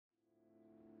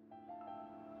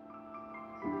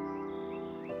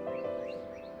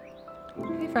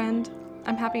Hey friend,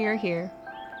 I'm happy you're here.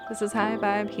 This is High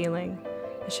Vibe Healing,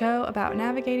 a show about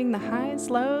navigating the highs,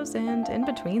 lows, and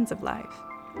in-betweens of life.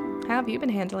 How have you been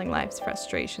handling life's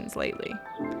frustrations lately?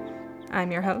 I'm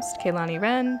your host, Kaylani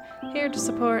Wren, here to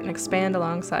support and expand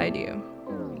alongside you.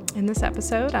 In this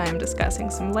episode, I am discussing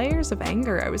some layers of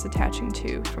anger I was attaching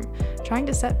to from trying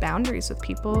to set boundaries with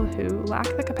people who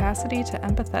lack the capacity to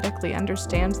empathetically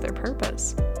understand their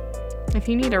purpose. If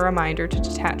you need a reminder to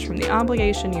detach from the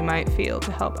obligation you might feel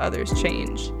to help others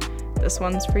change, this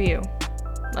one's for you.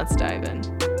 Let's dive in.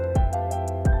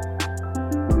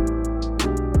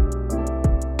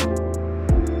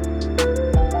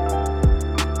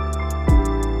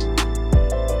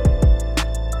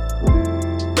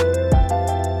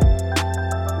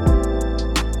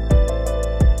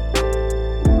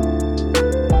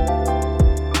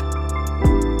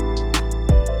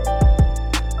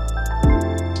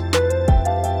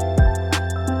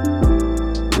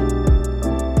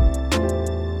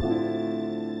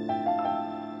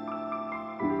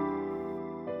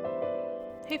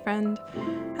 Hey friend,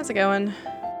 how's it going?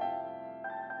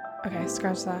 Okay,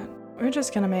 scratch that. We're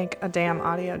just gonna make a damn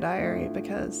audio diary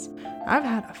because I've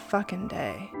had a fucking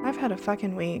day. I've had a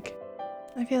fucking week.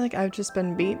 I feel like I've just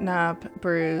been beaten up,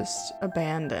 bruised,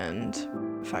 abandoned,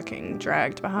 fucking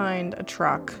dragged behind a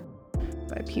truck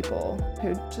by people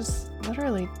who just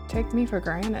literally take me for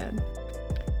granted.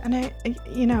 And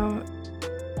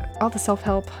all the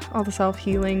self-help, all the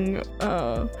self-healing,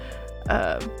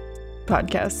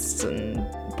 podcasts and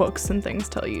books and things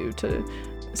tell you to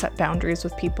set boundaries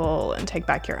with people and take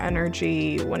back your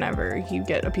energy whenever you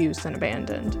get abused and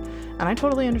abandoned. And I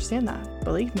totally understand that.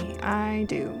 Believe me, I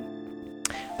do.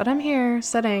 But I'm here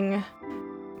sitting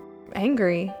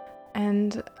angry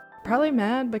and probably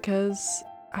mad because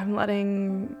I'm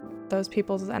letting those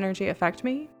people's energy affect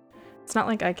me. It's not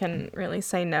like I can really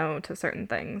say no to certain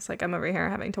things. Like, I'm over here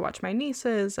having to watch my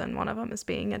nieces, and one of them is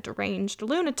being a deranged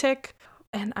lunatic.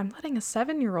 And I'm letting a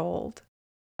 7-year-old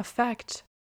affect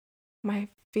my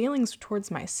feelings towards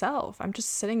myself. I'm just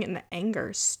sitting in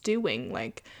anger, stewing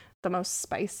like the most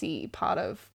spicy pot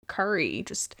of curry,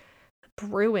 just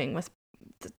brewing with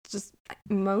just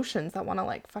emotions that want to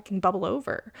like fucking bubble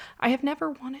over. I have never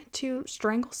wanted to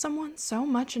strangle someone so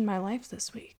much in my life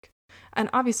this week. And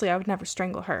obviously I would never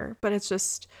strangle her, but it's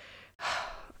just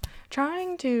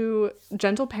trying to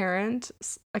gentle parent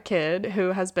a kid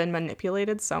who has been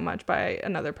manipulated so much by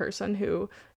another person who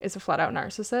is a flat out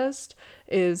narcissist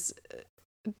is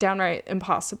downright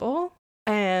impossible.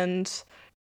 And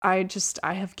I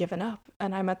have given up,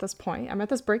 and I'm at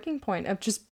this breaking point of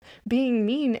just being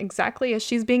mean exactly as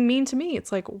she's being mean to me.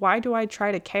 It's like, why do I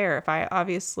try to care if I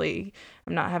obviously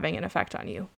am not having an effect on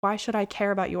you? Why should I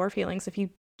care about your feelings if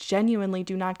you genuinely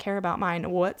do not care about mine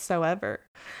whatsoever?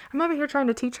 I'm over here trying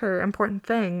to teach her important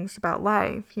things about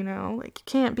life, like you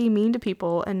can't be mean to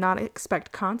people and not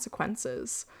expect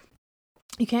consequences.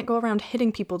 You can't go around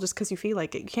hitting people just because you feel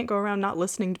like it. You can't go around not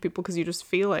listening to people because you just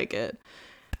feel like it.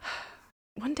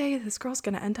 One day this girl's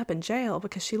gonna end up in jail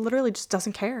because she literally just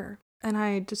doesn't care. And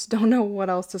I just don't know what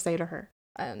else to say to her.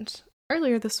 And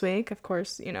earlier this week, of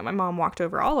course, my mom walked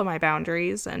over all of my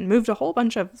boundaries and moved a whole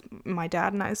bunch of my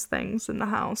dad and I's things in the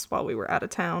house while we were out of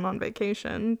town on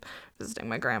vacation, visiting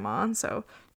my grandma. And so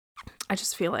I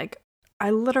just feel like I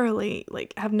literally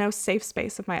have no safe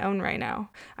space of my own right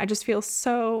now. I just feel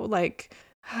so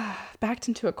backed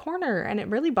into a corner, and it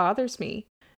really bothers me.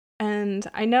 And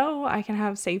I know I can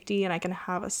have safety and I can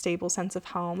have a stable sense of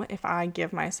home if I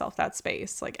give myself that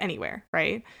space, anywhere,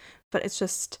 right? But it's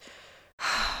just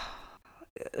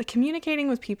communicating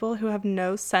with people who have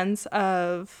no sense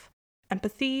of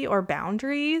empathy or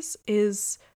boundaries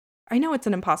is, I know it's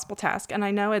an impossible task, and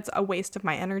I know it's a waste of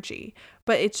my energy,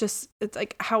 but it's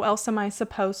like, how else am I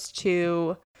supposed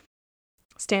to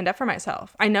stand up for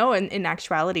myself? I know in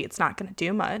actuality it's not going to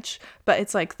do much, but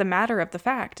it's like the matter of the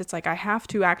fact. It's like I have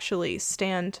to actually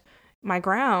stand my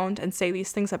ground and say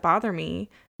these things that bother me,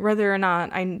 whether or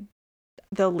not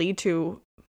they'll lead to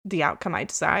the outcome I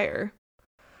desire.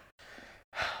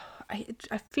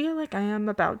 I feel like I am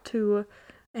about to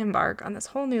embark on this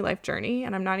whole new life journey,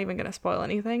 and I'm not even going to spoil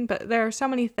anything, but there are so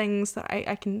many things that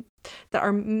that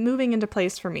are moving into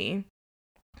place for me.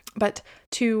 But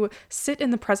to sit in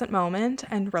the present moment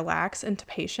and relax into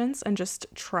patience and just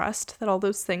trust that all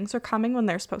those things are coming when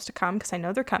they're supposed to come, because I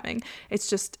know they're coming. It's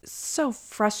just so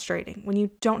frustrating when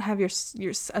you don't have a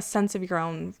sense of your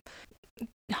own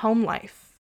home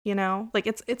life,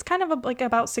 it's kind of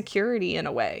about security in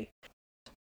a way.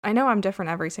 I know I'm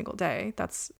different every single day.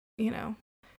 That's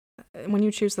when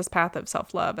you choose this path of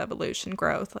self-love, evolution,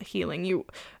 growth, like healing, you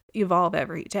evolve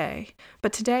every day.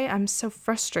 But today I'm so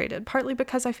frustrated, partly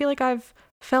because I feel like I've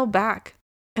fell back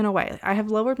in a way. I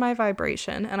have lowered my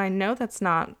vibration, and I know that's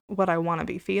not what I want to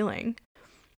be feeling.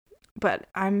 But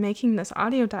I'm making this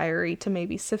audio diary to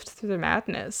maybe sift through the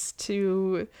madness,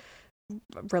 to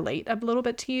relate a little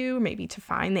bit to you, maybe to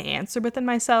find the answer within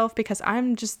myself, because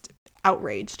I'm just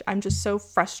outraged. I'm just so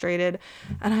frustrated,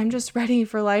 and I'm just ready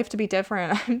for life to be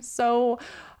different. I'm so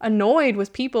annoyed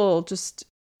with people just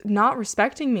not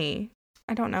respecting me.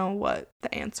 I don't know what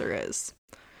the answer is.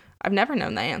 I've never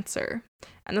known the answer.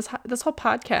 And this whole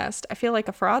podcast, I feel like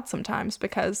a fraud sometimes,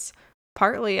 because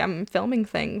partly I'm filming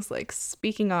things, like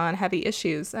speaking on heavy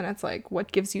issues, and it's like,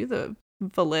 what gives you the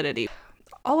validity?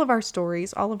 All of our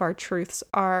stories, all of our truths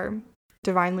are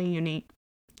divinely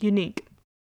unique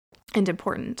and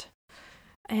important.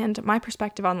 And my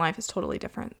perspective on life is totally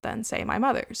different than, say, my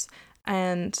mother's.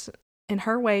 And in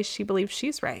her way, she believes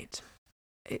she's right.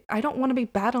 I don't want to be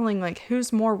battling like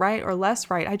who's more right or less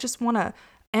right. I just want to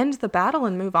end the battle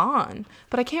and move on.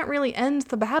 But I can't really end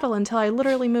the battle until I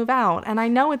literally move out. And I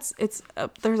know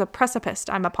there's a precipice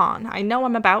I'm upon. I know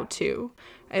I'm about to.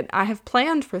 And I have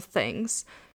planned for things.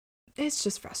 It's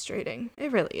just frustrating.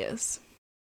 It really is.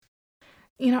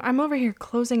 I'm over here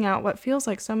closing out what feels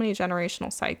like so many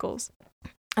generational cycles.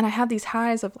 And I have these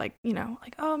highs of like,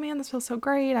 oh man, this feels so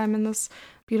great. I'm in this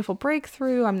beautiful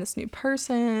breakthrough. I'm this new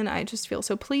person. I just feel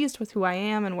so pleased with who I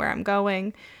am and where I'm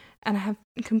going. And I have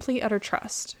complete, utter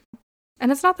trust.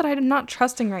 And it's not that I'm not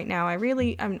trusting right now.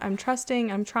 I'm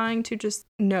trusting. I'm trying to just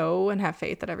know and have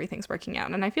faith that everything's working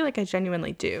out. And I feel like I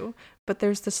genuinely do. But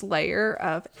there's this layer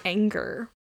of anger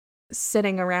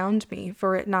sitting around me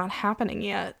for it not happening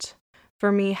yet.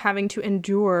 For me having to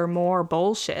endure more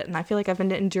bullshit. And I feel like I've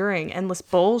been enduring endless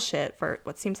bullshit for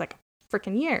what seems like a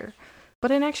freaking year.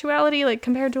 But in actuality, like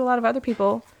compared to a lot of other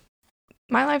people,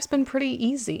 my life's been pretty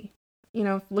easy.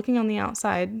 Looking on the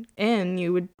outside in,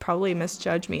 you would probably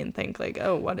misjudge me and think like,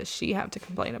 oh, what does she have to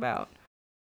complain about?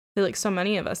 I feel like so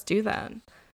many of us do that.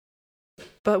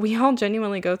 But we all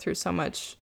genuinely go through so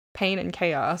much pain and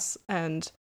chaos,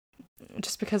 and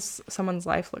just because someone's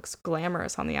life looks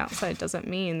glamorous on the outside doesn't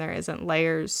mean there isn't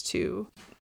layers to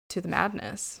the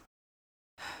madness.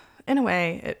 In a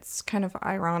way, it's kind of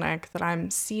ironic that I'm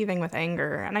seething with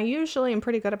anger, and I usually am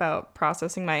pretty good about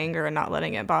processing my anger and not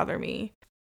letting it bother me.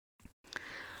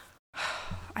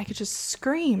 I could just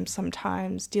scream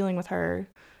sometimes dealing with her.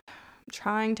 I'm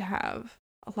trying to have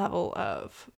a level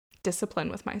of discipline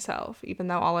with myself, even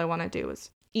though all I want to do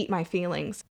is eat my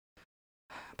feelings.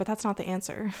 But that's not the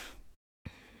answer.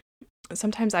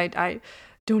 Sometimes I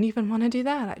don't even want to do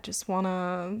that. I just want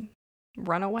to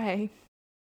run away.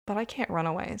 But I can't run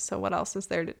away, so what else is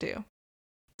there to do?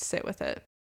 Sit with it.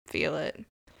 Feel it.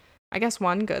 I guess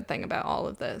one good thing about all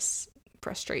of this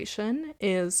frustration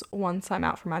is once I'm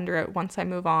out from under it, once I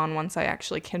move on, once I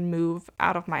actually can move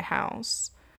out of my house,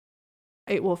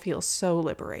 it will feel so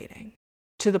liberating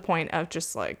to the point of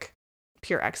just like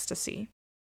pure ecstasy.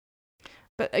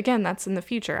 But again, that's in the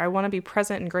future. I want to be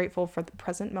present and grateful for the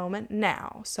present moment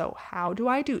now. So how do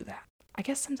I do that? I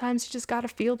guess sometimes you just got to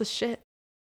feel the shit.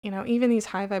 Even these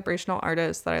high vibrational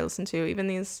artists that I listen to, even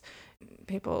these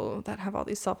people that have all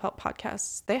these self-help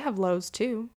podcasts, they have lows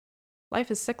too. Life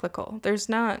is cyclical.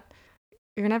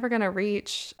 You're never going to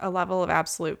reach a level of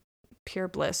absolute pure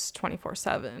bliss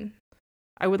 24/7.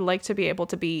 I would like to be able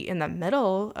to be in the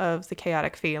middle of the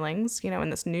chaotic feelings, in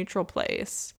this neutral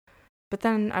place. But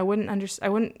then I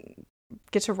wouldn't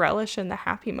get to relish in the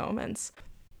happy moments.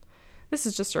 This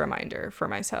is just a reminder for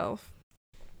myself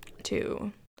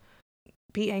to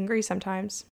be angry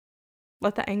sometimes.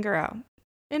 Let the anger out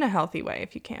in a healthy way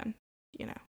if you can.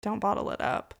 Don't bottle it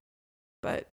up.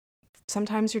 But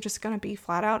sometimes you're just going to be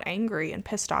flat out angry and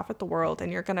pissed off at the world,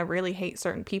 and you're going to really hate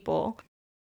certain people.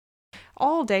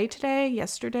 All day today,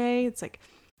 yesterday, it's like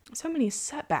so many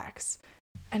setbacks.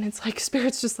 And it's like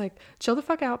Spirit's just like, chill the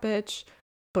fuck out, bitch.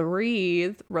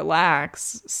 Breathe,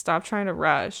 relax, stop trying to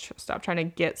rush, stop trying to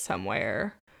get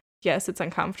somewhere. Yes, it's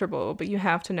uncomfortable, but you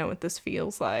have to know what this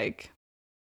feels like.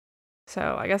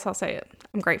 So I guess I'll say it.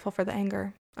 I'm grateful for the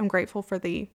anger. I'm grateful for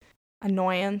the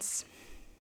annoyance.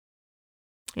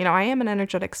 I am an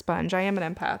energetic sponge. I am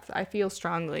an empath. I feel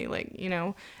strongly,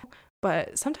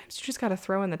 but sometimes you just got to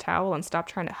throw in the towel and stop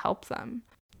trying to help them.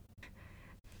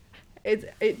 I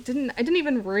didn't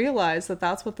even realize that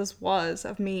that's what this was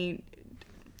of me.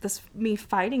 Me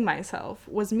fighting myself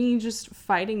was me just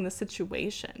fighting the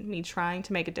situation, me trying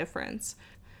to make a difference.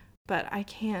 But I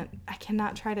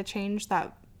cannot try to change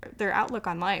their outlook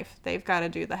on life. They've got to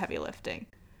do the heavy lifting.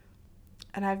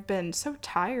 And I've been so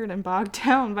tired and bogged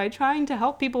down by trying to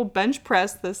help people bench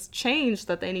press this change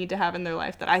that they need to have in their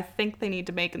life, that I think they need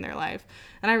to make in their life.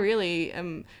 And I really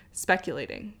am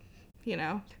speculating,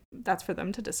 that's for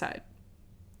them to decide.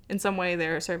 In some way,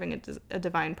 they're serving a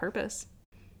divine purpose,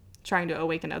 trying to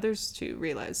awaken others to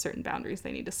realize certain boundaries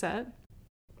they need to set.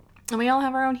 And we all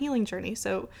have our own healing journey,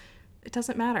 so it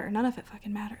doesn't matter. None of it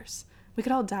fucking matters. We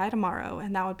could all die tomorrow,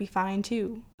 and that would be fine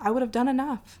too. I would have done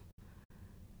enough.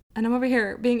 And I'm over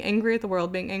here being angry at the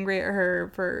world, being angry at her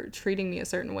for treating me a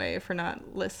certain way, for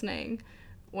not listening,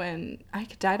 when I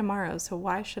could die tomorrow, so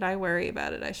why should I worry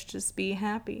about it? I should just be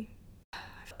happy.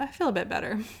 I feel a bit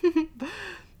better.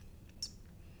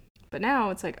 But now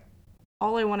it's like,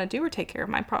 all I want to do are take care of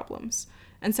my problems.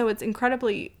 And so it's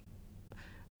incredibly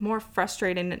more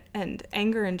frustrating and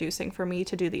anger-inducing for me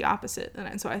to do the opposite.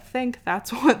 And so I think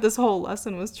that's what this whole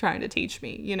lesson was trying to teach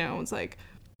me. It's like,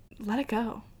 let it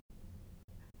go.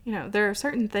 There are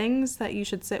certain things that you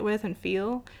should sit with and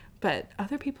feel, but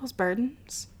other people's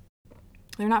burdens,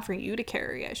 they're not for you to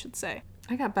carry, I should say.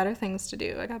 I got better things to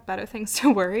do. I got better things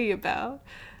to worry about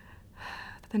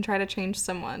than try to change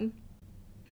someone.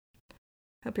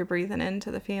 Hope you're breathing into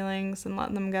the feelings and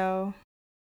letting them go.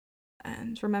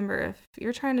 And remember, if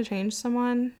you're trying to change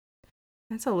someone,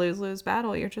 it's a lose-lose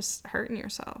battle. You're just hurting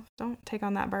yourself. Don't take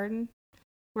on that burden.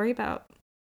 Worry about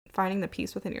finding the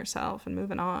peace within yourself and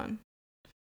moving on.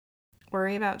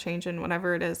 Worry about changing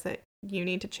whatever it is that you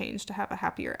need to change to have a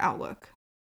happier outlook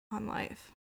on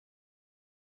life.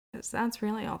 Because that's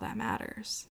really all that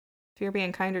matters. If you're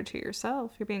being kinder to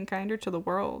yourself, you're being kinder to the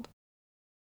world.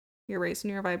 You're raising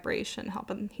your vibration,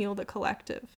 helping heal the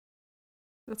collective.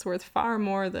 That's worth far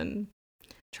more than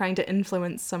trying to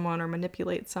influence someone or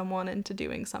manipulate someone into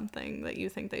doing something that you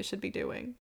think they should be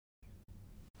doing.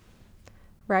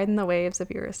 Riding the waves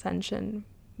of your ascension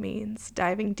means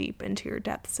diving deep into your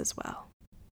depths as well.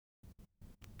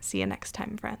 See you next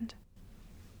time, friend.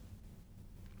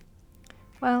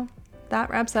 Well, that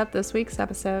wraps up this week's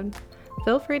episode.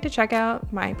 Feel free to check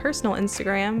out my personal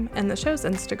Instagram and the show's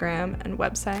Instagram and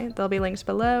website. They'll be linked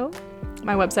below.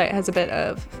 My website has a bit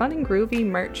of fun and groovy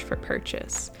merch for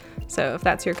purchase. So if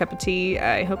that's your cup of tea,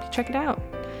 I hope you check it out.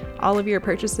 All of your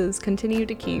purchases continue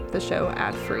to keep the show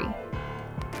ad-free.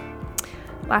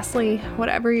 Lastly,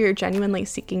 whatever you're genuinely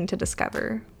seeking to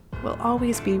discover will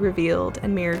always be revealed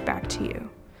and mirrored back to you.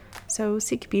 So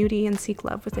seek beauty and seek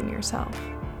love within yourself.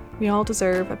 We all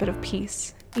deserve a bit of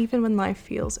peace, even when life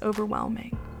feels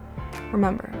overwhelming.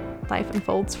 Remember, life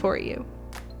unfolds for you.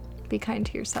 Be kind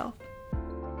to yourself.